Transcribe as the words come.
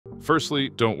Firstly,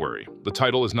 don't worry. The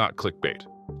title is not clickbait.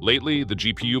 Lately, the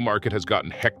GPU market has gotten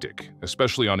hectic,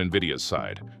 especially on NVIDIA's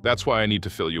side. That's why I need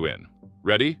to fill you in.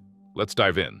 Ready? Let's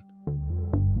dive in.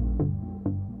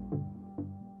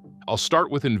 I'll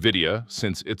start with NVIDIA,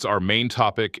 since it's our main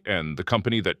topic and the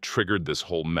company that triggered this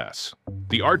whole mess.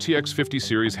 The RTX 50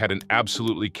 series had an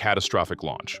absolutely catastrophic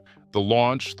launch. The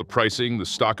launch, the pricing, the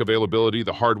stock availability,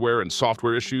 the hardware and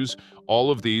software issues, all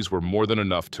of these were more than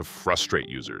enough to frustrate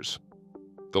users.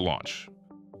 The launch.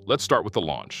 Let's start with the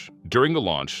launch. During the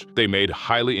launch, they made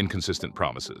highly inconsistent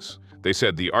promises. They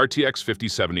said the RTX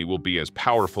 5070 will be as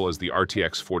powerful as the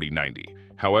RTX 4090.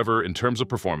 However, in terms of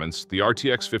performance, the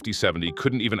RTX 5070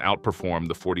 couldn't even outperform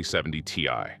the 4070 Ti.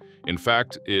 In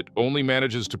fact, it only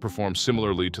manages to perform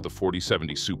similarly to the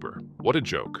 4070 Super. What a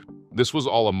joke. This was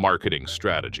all a marketing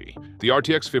strategy. The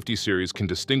RTX 50 series can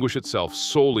distinguish itself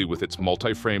solely with its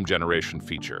multi-frame generation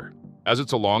feature. As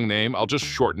it's a long name, I'll just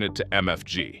shorten it to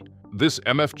MFG. This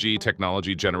MFG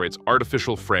technology generates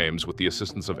artificial frames with the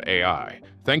assistance of AI.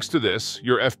 Thanks to this,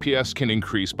 your FPS can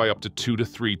increase by up to 2 to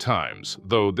 3 times,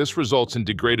 though this results in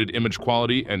degraded image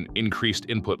quality and increased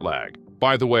input lag.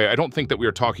 By the way, I don't think that we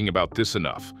are talking about this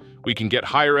enough. We can get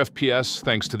higher FPS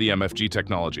thanks to the MFG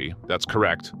technology, that's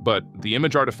correct, but the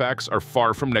image artifacts are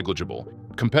far from negligible.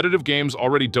 Competitive games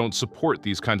already don't support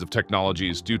these kinds of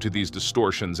technologies due to these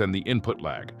distortions and the input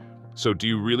lag. So do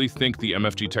you really think the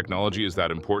MFG technology is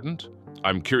that important?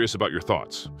 I'm curious about your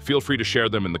thoughts. Feel free to share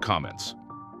them in the comments.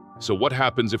 So what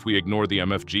happens if we ignore the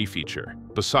MFG feature?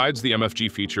 Besides the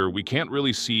MFG feature, we can't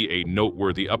really see a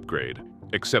noteworthy upgrade.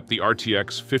 Except the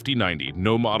RTX 5090,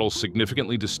 no model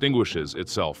significantly distinguishes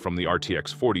itself from the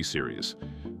RTX 40 series.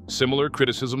 Similar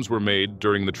criticisms were made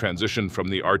during the transition from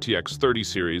the RTX 30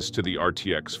 series to the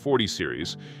RTX 40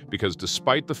 series, because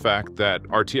despite the fact that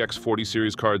RTX 40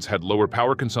 series cards had lower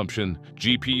power consumption,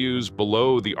 GPUs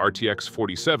below the RTX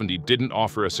 4070 didn't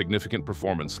offer a significant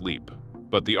performance leap.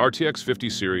 But the RTX 50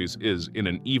 series is in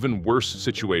an even worse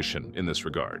situation in this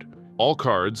regard. All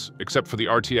cards, except for the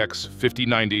RTX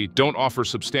 5090, don't offer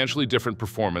substantially different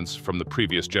performance from the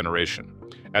previous generation.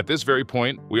 At this very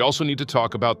point, we also need to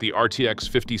talk about the RTX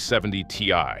 5070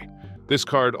 Ti. This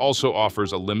card also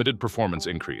offers a limited performance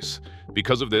increase.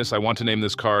 Because of this, I want to name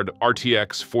this card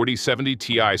RTX 4070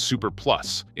 Ti Super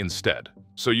Plus instead.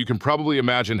 So you can probably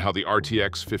imagine how the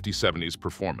RTX 5070's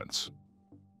performance.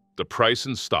 The price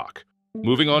and stock.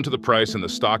 Moving on to the price and the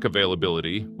stock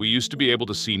availability, we used to be able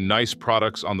to see nice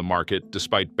products on the market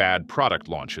despite bad product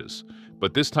launches.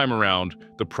 But this time around,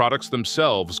 the products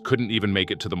themselves couldn't even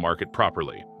make it to the market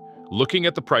properly. Looking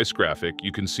at the price graphic,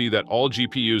 you can see that all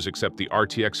GPUs except the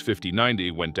RTX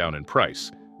 5090 went down in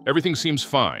price. Everything seems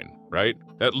fine, right?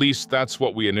 At least that's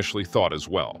what we initially thought as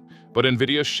well. But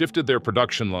NVIDIA shifted their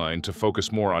production line to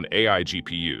focus more on AI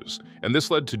GPUs, and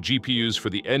this led to GPUs for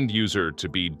the end user to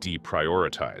be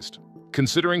deprioritized.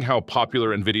 Considering how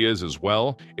popular NVIDIA is as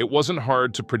well, it wasn't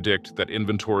hard to predict that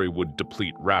inventory would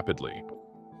deplete rapidly.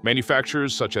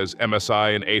 Manufacturers such as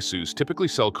MSI and Asus typically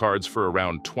sell cards for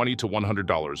around $20 to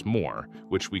 $100 more,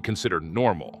 which we consider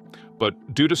normal.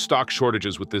 But due to stock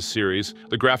shortages with this series,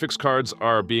 the graphics cards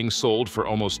are being sold for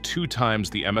almost 2 times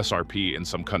the MSRP in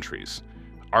some countries.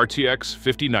 RTX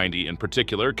 5090 in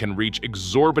particular can reach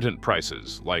exorbitant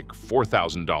prices, like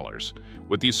 $4,000.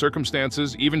 With these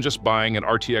circumstances, even just buying an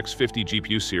RTX 50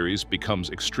 GPU series becomes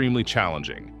extremely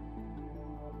challenging.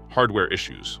 Hardware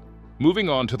issues. Moving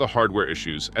on to the hardware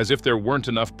issues, as if there weren't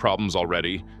enough problems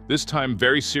already, this time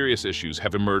very serious issues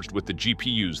have emerged with the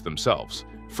GPUs themselves.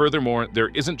 Furthermore, there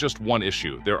isn't just one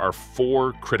issue, there are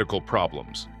 4 critical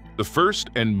problems. The first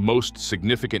and most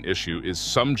significant issue is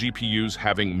some GPUs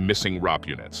having missing ROP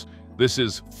units. This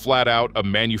is flat out a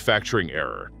manufacturing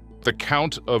error. The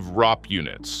count of ROP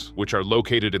units, which are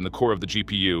located in the core of the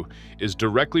GPU, is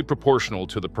directly proportional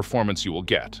to the performance you will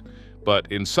get.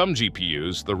 But in some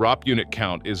GPUs, the ROP unit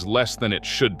count is less than it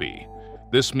should be.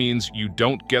 This means you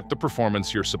don't get the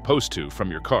performance you're supposed to from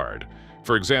your card.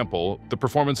 For example, the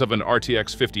performance of an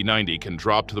RTX 5090 can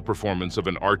drop to the performance of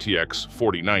an RTX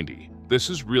 4090. This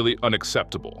is really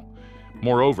unacceptable.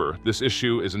 Moreover, this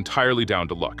issue is entirely down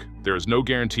to luck. There is no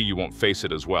guarantee you won't face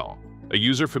it as well. A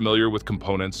user familiar with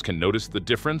components can notice the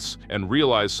difference and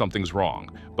realize something's wrong,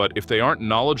 but if they aren't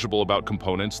knowledgeable about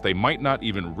components, they might not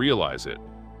even realize it.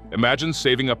 Imagine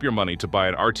saving up your money to buy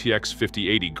an RTX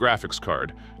 5080 graphics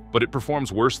card, but it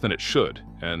performs worse than it should,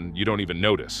 and you don't even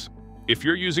notice. If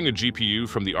you're using a GPU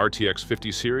from the RTX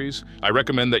 50 series, I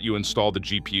recommend that you install the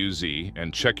GPU-Z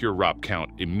and check your ROP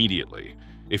count immediately.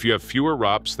 If you have fewer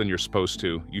ROPs than you're supposed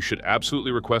to, you should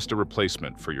absolutely request a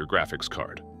replacement for your graphics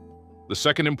card. The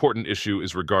second important issue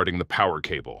is regarding the power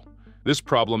cable. This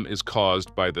problem is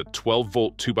caused by the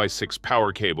 12-volt 2x6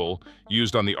 power cable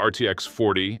used on the RTX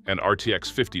 40 and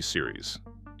RTX 50 series.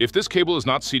 If this cable is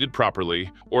not seated properly,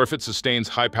 or if it sustains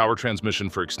high power transmission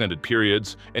for extended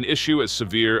periods, an issue as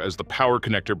severe as the power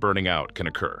connector burning out can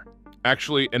occur.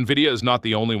 Actually, NVIDIA is not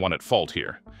the only one at fault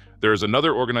here. There is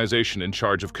another organization in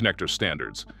charge of connector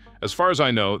standards. As far as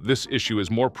I know, this issue is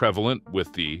more prevalent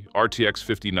with the RTX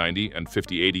 5090 and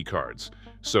 5080 cards.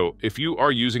 So if you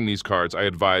are using these cards, I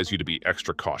advise you to be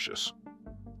extra cautious.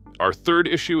 Our third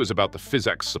issue is about the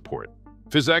PhysX support.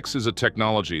 PhysX is a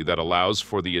technology that allows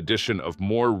for the addition of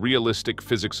more realistic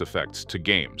physics effects to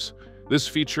games. This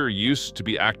feature used to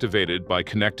be activated by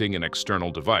connecting an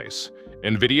external device.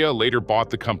 NVIDIA later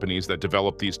bought the companies that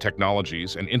developed these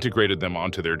technologies and integrated them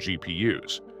onto their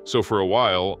GPUs. So for a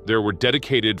while, there were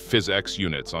dedicated PhysX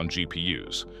units on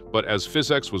GPUs. But as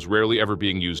PhysX was rarely ever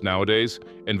being used nowadays,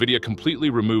 NVIDIA completely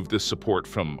removed this support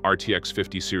from RTX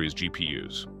 50 series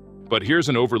GPUs. But here's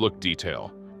an overlooked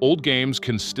detail. Old games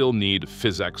can still need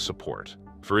PhysX support.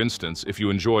 For instance, if you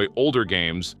enjoy older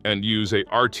games and use a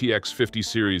RTX 50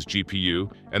 series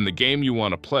GPU and the game you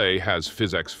want to play has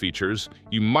PhysX features,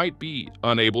 you might be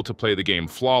unable to play the game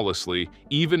flawlessly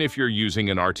even if you're using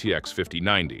an RTX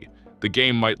 5090. The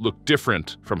game might look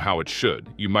different from how it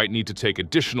should. You might need to take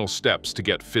additional steps to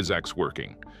get PhysX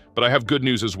working. But I have good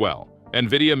news as well.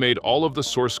 NVIDIA made all of the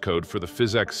source code for the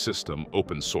PhysX system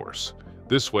open source.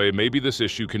 This way, maybe this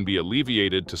issue can be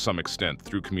alleviated to some extent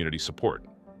through community support.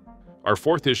 Our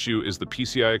fourth issue is the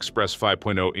PCI Express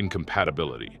 5.0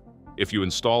 incompatibility. If you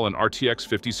install an RTX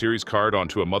 50 series card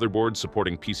onto a motherboard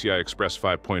supporting PCI Express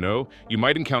 5.0, you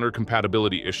might encounter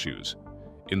compatibility issues.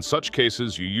 In such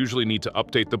cases, you usually need to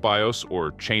update the BIOS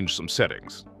or change some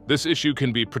settings. This issue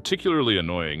can be particularly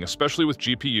annoying, especially with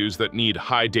GPUs that need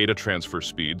high data transfer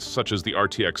speeds, such as the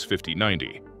RTX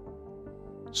 5090.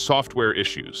 Software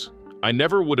issues. I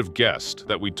never would have guessed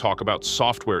that we'd talk about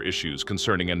software issues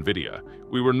concerning NVIDIA.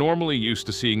 We were normally used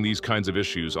to seeing these kinds of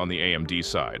issues on the AMD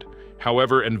side.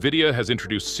 However, NVIDIA has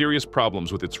introduced serious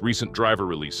problems with its recent driver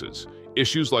releases.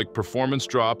 Issues like performance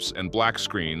drops and black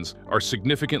screens are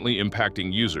significantly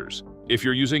impacting users. If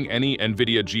you're using any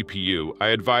NVIDIA GPU, I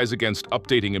advise against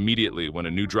updating immediately when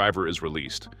a new driver is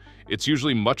released. It's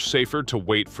usually much safer to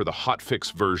wait for the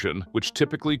hotfix version, which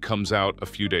typically comes out a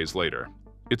few days later.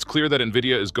 It's clear that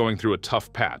NVIDIA is going through a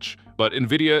tough patch, but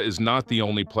NVIDIA is not the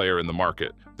only player in the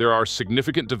market. There are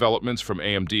significant developments from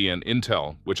AMD and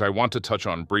Intel, which I want to touch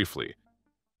on briefly.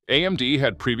 AMD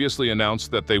had previously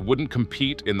announced that they wouldn't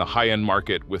compete in the high-end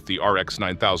market with the RX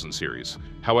 9000 series.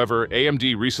 However,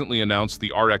 AMD recently announced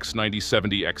the RX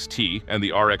 9070 XT and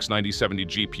the RX 9070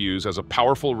 GPUs as a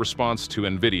powerful response to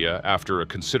NVIDIA after a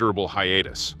considerable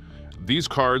hiatus. These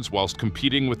cards, whilst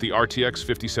competing with the RTX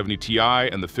 5070 Ti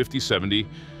and the 5070,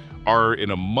 are in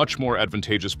a much more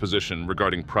advantageous position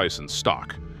regarding price and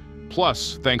stock.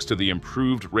 Plus, thanks to the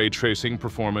improved ray tracing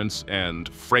performance and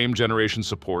frame generation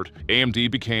support,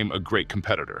 AMD became a great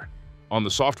competitor. On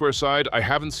the software side, I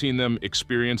haven't seen them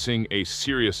experiencing a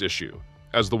serious issue.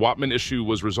 As the Wattman issue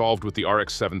was resolved with the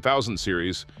RX 7000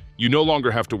 series, you no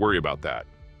longer have to worry about that.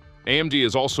 AMD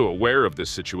is also aware of this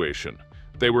situation.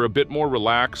 They were a bit more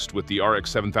relaxed with the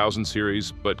RX 7000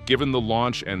 series, but given the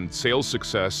launch and sales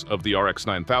success of the RX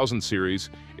 9000 series,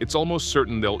 it's almost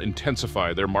certain they'll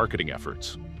intensify their marketing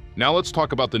efforts. Now let's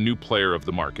talk about the new player of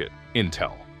the market,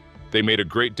 Intel. They made a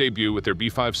great debut with their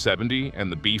B570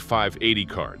 and the B580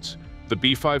 cards. The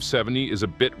B570 is a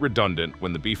bit redundant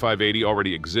when the B580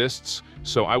 already exists,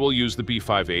 so I will use the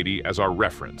B580 as our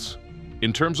reference.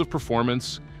 In terms of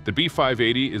performance, the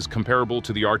B580 is comparable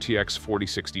to the RTX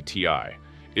 4060 Ti.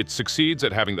 It succeeds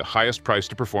at having the highest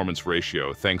price-to-performance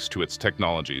ratio thanks to its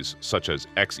technologies such as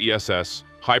XESS,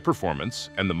 high performance,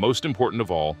 and the most important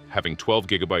of all, having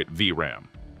 12GB VRAM.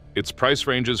 Its price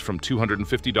ranges from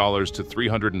 $250 to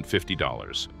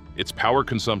 $350. Its power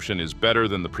consumption is better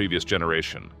than the previous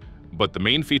generation, but the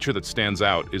main feature that stands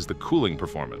out is the cooling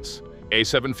performance.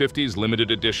 A750's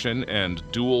limited edition and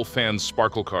dual-fan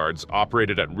sparkle cards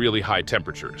operated at really high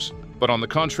temperatures. But on the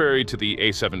contrary to the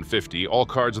A750, all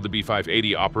cards of the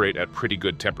B580 operate at pretty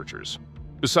good temperatures.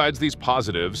 Besides these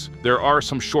positives, there are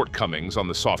some shortcomings on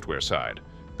the software side.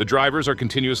 The drivers are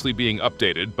continuously being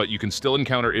updated, but you can still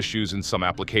encounter issues in some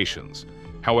applications.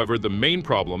 However, the main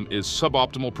problem is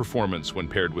suboptimal performance when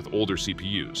paired with older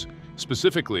CPUs.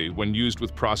 Specifically, when used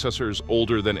with processors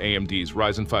older than AMD's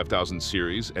Ryzen 5000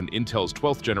 series and Intel's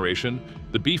 12th generation,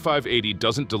 the B580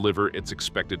 doesn't deliver its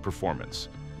expected performance.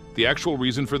 The actual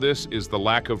reason for this is the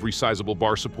lack of resizable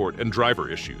bar support and driver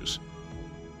issues.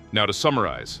 Now to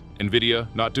summarize, NVIDIA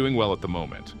not doing well at the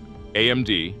moment.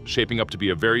 AMD shaping up to be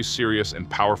a very serious and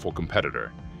powerful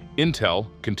competitor. Intel,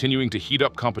 continuing to heat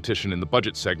up competition in the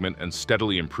budget segment and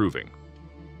steadily improving.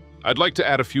 I'd like to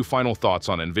add a few final thoughts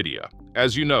on NVIDIA.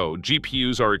 As you know,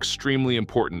 GPUs are extremely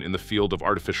important in the field of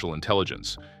artificial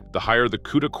intelligence. The higher the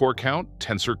CUDA core count,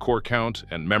 tensor core count,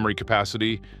 and memory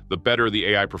capacity, the better the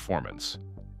AI performance.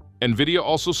 NVIDIA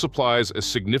also supplies a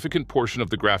significant portion of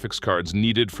the graphics cards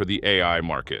needed for the AI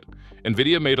market.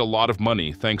 NVIDIA made a lot of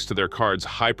money thanks to their cards'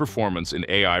 high performance in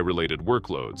AI-related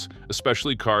workloads,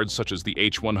 especially cards such as the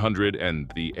H100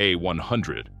 and the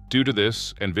A100. Due to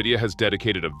this, NVIDIA has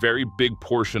dedicated a very big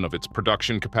portion of its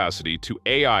production capacity to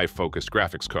AI-focused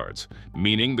graphics cards,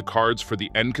 meaning the cards for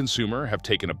the end consumer have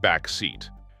taken a back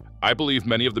seat. I believe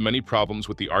many of the many problems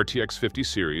with the RTX 50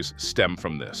 series stem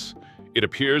from this. It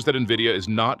appears that NVIDIA is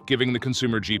not giving the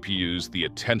consumer GPUs the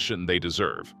attention they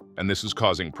deserve, and this is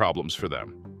causing problems for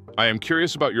them. I am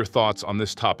curious about your thoughts on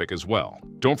this topic as well.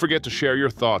 Don't forget to share your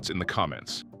thoughts in the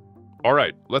comments.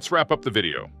 Alright, let's wrap up the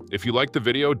video. If you liked the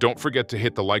video, don't forget to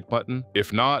hit the like button.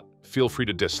 If not, feel free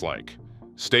to dislike.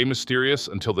 Stay mysterious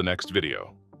until the next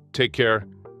video. Take care,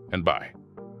 and bye.